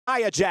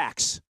Nia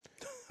Jax.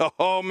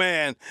 Oh,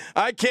 man.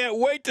 I can't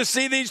wait to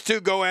see these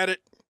two go at it.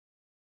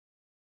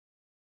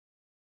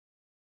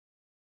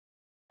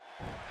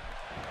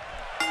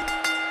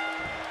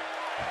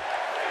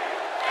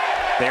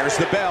 There's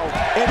the bell,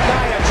 and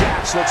Nia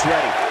Jax looks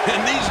ready.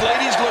 And these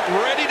ladies look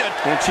ready to...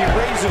 And she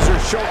raises her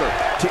shoulder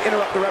to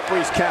interrupt the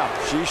referee's count.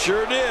 She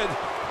sure did.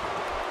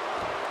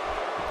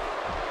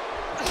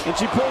 And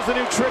she pulls a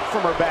new trick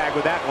from her bag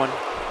with that one.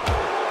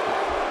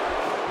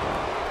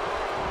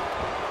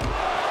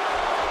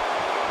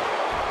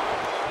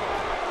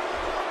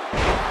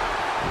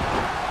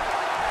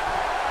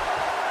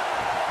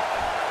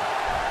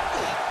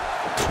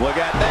 Look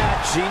at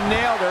that, she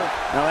nailed her.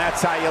 Now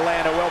that's how you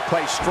land a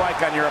well-placed strike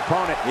on your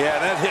opponent. Yeah,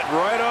 that hit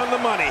right on the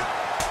money.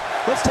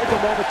 Let's take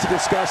a moment to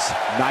discuss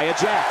Nia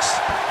Jax.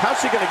 How's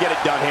she gonna get it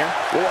done here?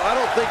 Well, I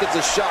don't think it's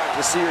a shock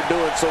to see her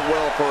doing so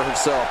well for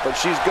herself, but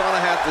she's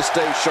gonna have to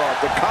stay sharp.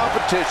 The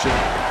competition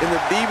in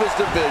the Divas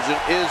division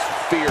is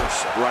fierce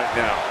right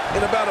now.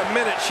 In about a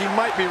minute, she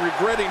might be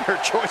regretting her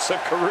choice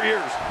of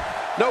careers.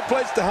 No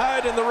place to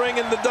hide in the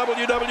ring in the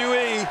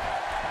WWE.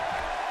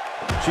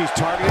 She's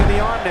targeting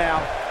the arm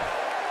now.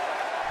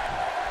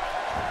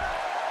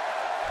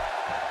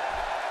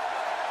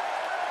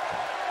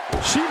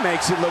 She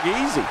makes it look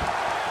easy.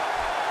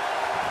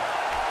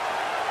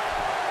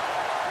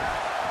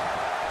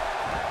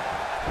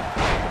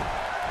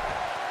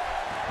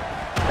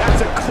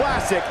 That's a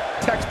classic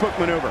textbook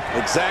maneuver.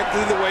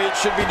 Exactly the way it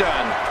should be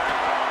done.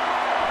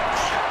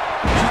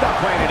 She's not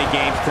playing any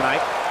games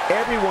tonight.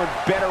 Everyone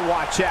better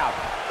watch out.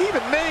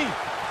 Even me.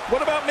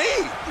 What about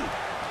me?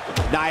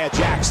 Nia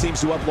Jax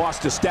seems to have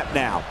lost a step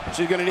now.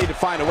 She's going to need to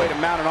find a way to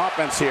mount an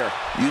offense here.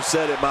 You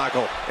said it,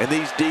 Michael. And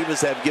these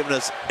Divas have given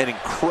us an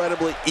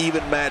incredibly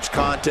even match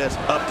contest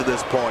up to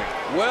this point.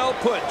 Well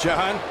put,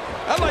 John.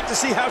 I'd like to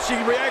see how she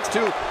reacts to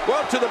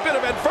the bit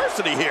of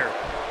adversity here.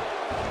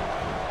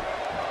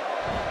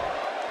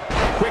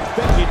 Quick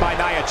thinking by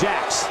Nia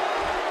Jax.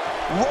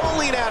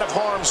 Rolling out of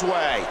harm's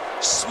way.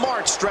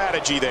 Smart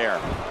strategy there.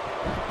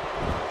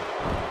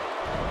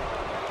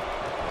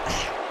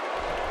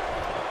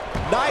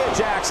 Nia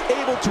Jax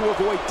able to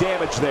avoid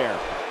damage there.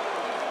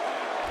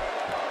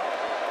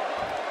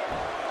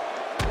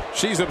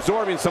 She's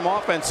absorbing some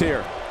offense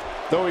here,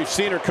 though we've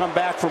seen her come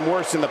back from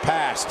worse in the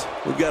past.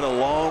 We've got a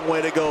long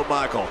way to go,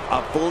 Michael.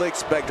 I fully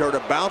expect her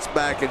to bounce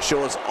back and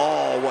show us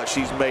all what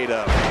she's made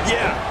of.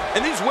 Yeah,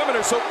 and these women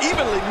are so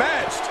evenly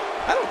matched.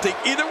 I don't think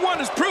either one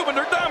has proven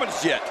their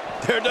dominance yet.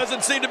 There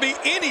doesn't seem to be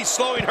any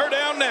slowing her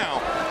down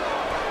now.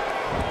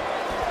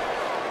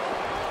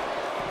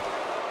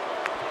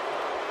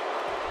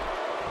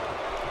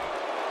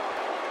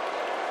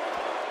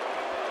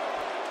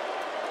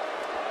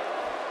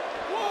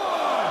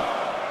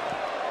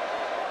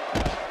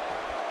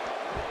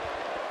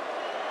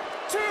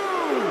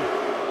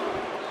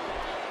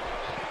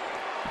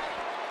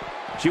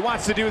 She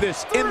wants to do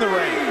this in the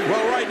ring.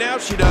 Well, right now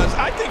she does.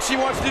 I think she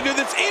wants to do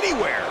this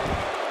anywhere.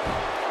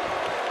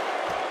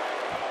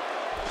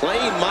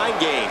 Playing mind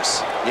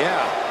games. Yeah,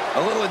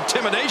 a little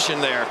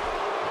intimidation there.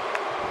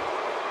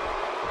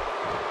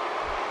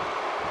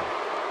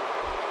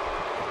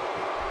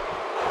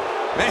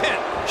 Man,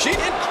 she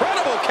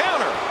incredible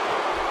counter.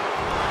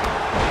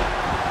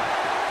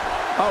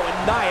 Oh,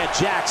 and Nia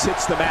Jax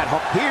hits the mat.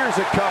 Here's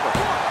a cover.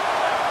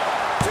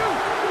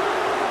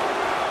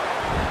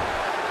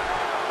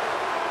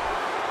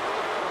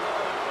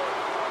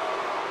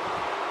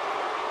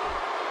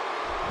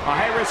 A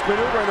high-risk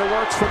maneuver in the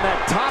works from that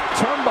top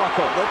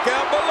turnbuckle. Look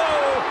out below.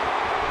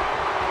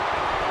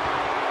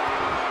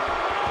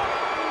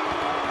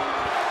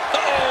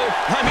 Uh-oh.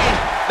 I mean,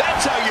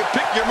 that's how you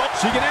pick your moment.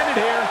 She can end it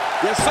here.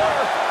 Yes, sir.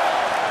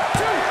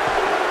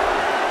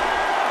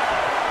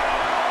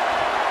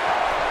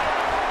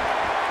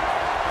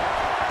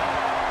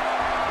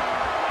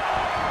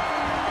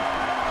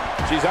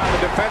 She's on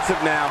the defensive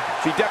now.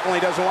 She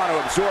definitely doesn't want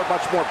to absorb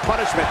much more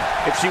punishment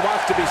if she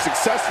wants to be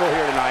successful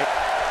here tonight.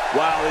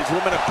 Wow, these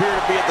women appear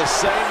to be at the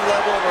same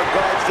level in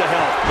regards to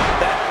health.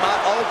 That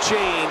might all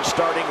change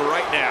starting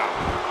right now.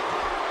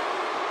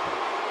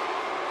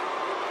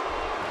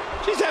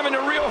 She's having a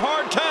real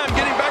hard time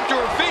getting back to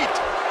her feet.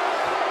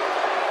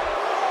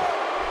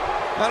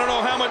 I don't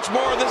know how much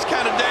more of this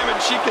kind of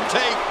damage she can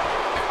take.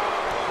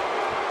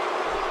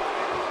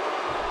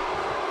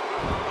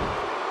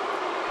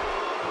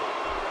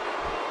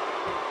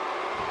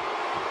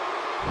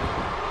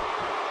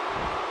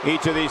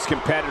 Each of these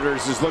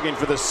competitors is looking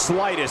for the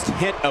slightest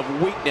hint of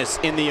weakness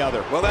in the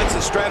other. Well, that's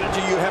a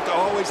strategy you have to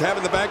always have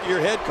in the back of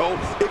your head, Cole.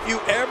 If you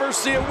ever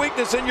see a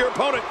weakness in your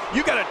opponent,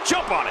 you got to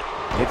jump on it.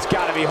 It's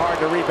got to be hard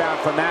to rebound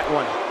from that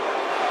one.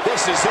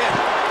 This is it.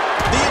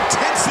 The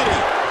intensity.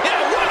 Yeah,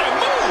 what a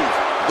move!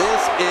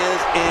 This is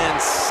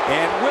insane.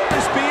 And will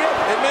this be it?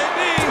 It may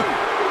be.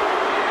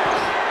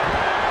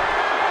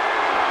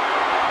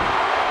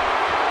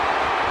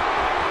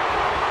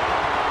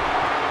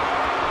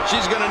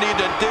 She's going to need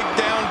to dig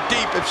down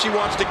deep if she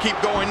wants to keep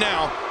going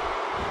now.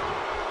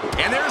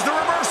 And there's the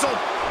reversal.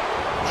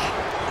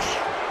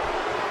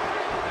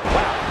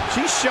 Wow,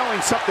 she's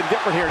showing something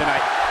different here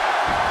tonight.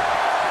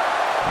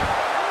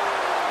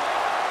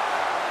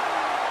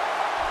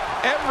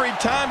 Every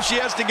time she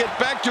has to get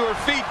back to her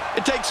feet,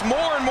 it takes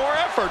more and more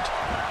effort.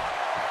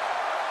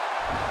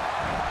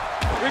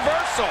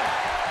 Reversal.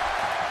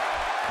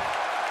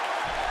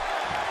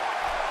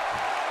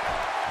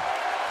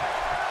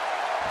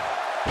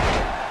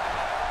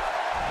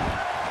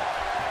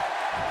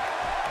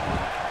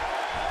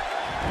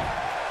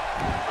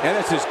 And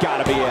this has got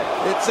to be it.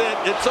 It's it.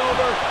 It's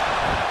over.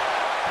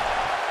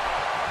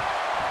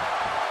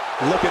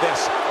 Look at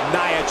this.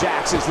 Nia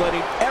Jax is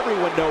letting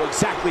everyone know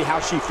exactly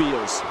how she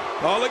feels.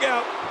 Oh, look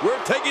out.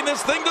 We're taking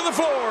this thing to the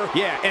floor.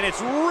 Yeah, and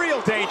it's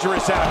real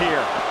dangerous out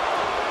here.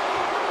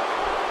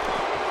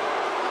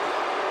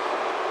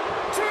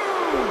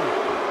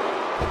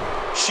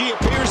 She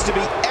appears to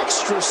be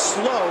extra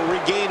slow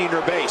regaining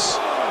her base.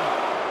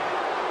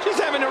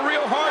 She's having a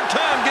real hard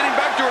time getting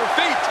back to her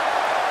feet.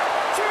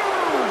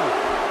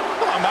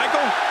 Come on,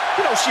 Michael.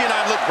 You know she and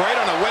I look great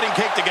on a wedding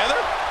cake together.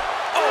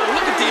 Oh,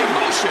 look at the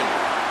emotion.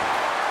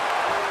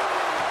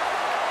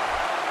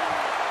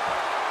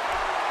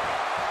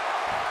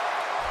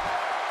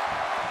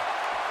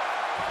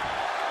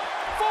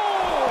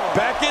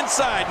 Back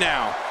inside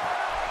now.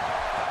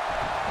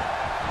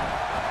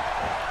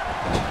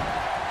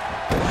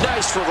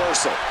 Nice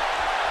reversal.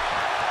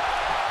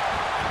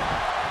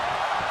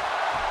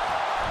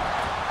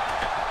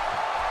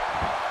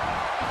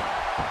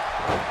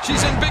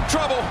 She's in big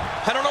trouble.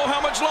 I don't know how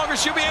much longer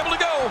she'll be able to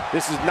go.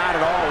 This is not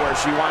at all where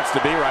she wants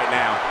to be right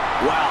now.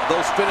 Wow,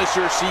 those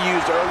finishers she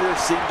used earlier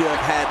seem to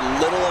have had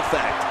little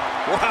effect.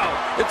 Wow,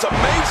 it's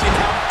amazing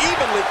how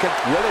evenly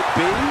will it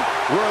be?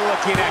 We're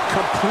looking at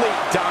complete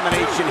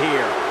domination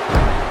here.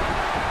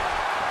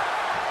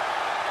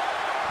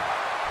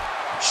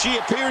 She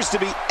appears to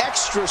be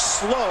extra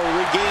slow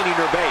regaining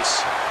her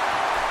base.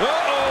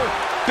 Uh-oh,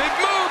 big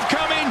move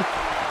coming.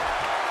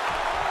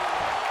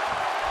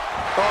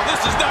 Oh,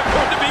 this is not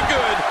going to be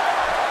good.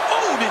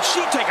 Oh, did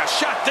she take a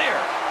shot there?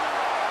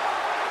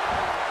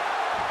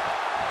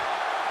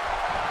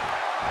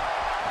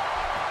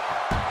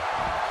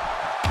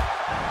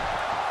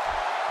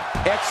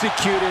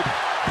 Executed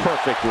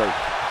perfectly.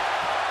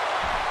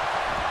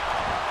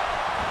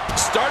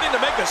 Starting to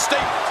make a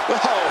statement.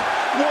 Oh,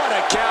 what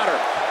a counter.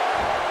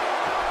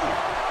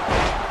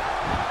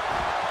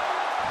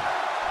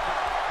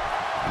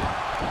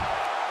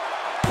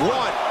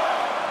 One,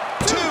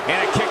 two.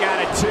 And a kick out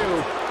at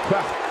two.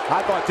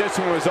 I thought this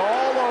one was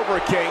all over,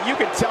 King. You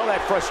can tell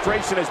that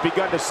frustration has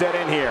begun to set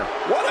in here.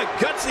 What a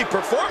gutsy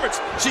performance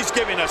she's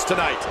giving us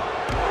tonight.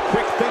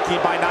 Quick thinking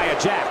by Nia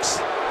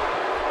Jax.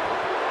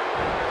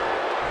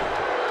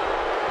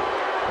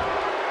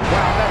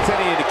 Well, if that's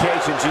any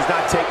indication, she's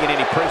not taking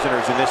any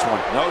prisoners in this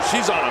one. No,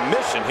 she's on a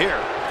mission here.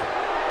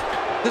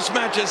 This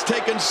match has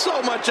taken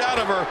so much out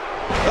of her.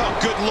 Oh,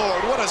 good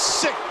Lord, what a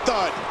sick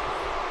thud.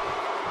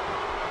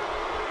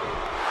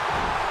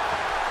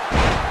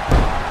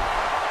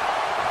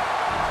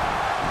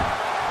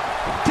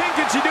 King,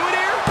 can she do it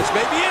here? This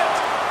may be it.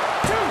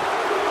 2,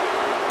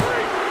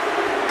 3.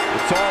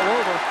 It's all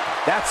over.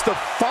 That's the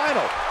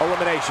final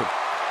elimination.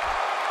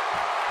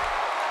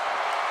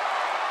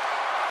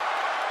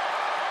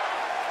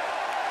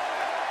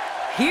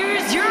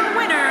 Here's your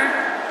winner,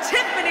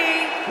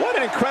 Tiffany. What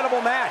an incredible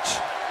match.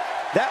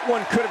 That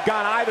one could have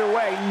gone either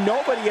way.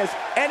 Nobody has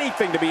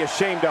anything to be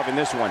ashamed of in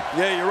this one.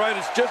 Yeah, you're right.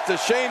 It's just a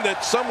shame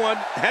that someone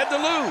had to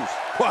lose.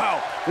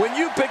 Wow, when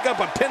you pick up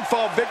a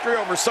pinfall victory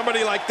over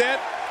somebody like that,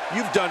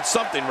 you've done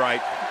something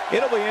right.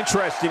 It'll be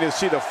interesting to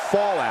see the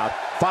fallout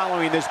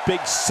following this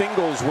big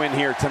singles win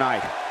here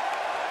tonight.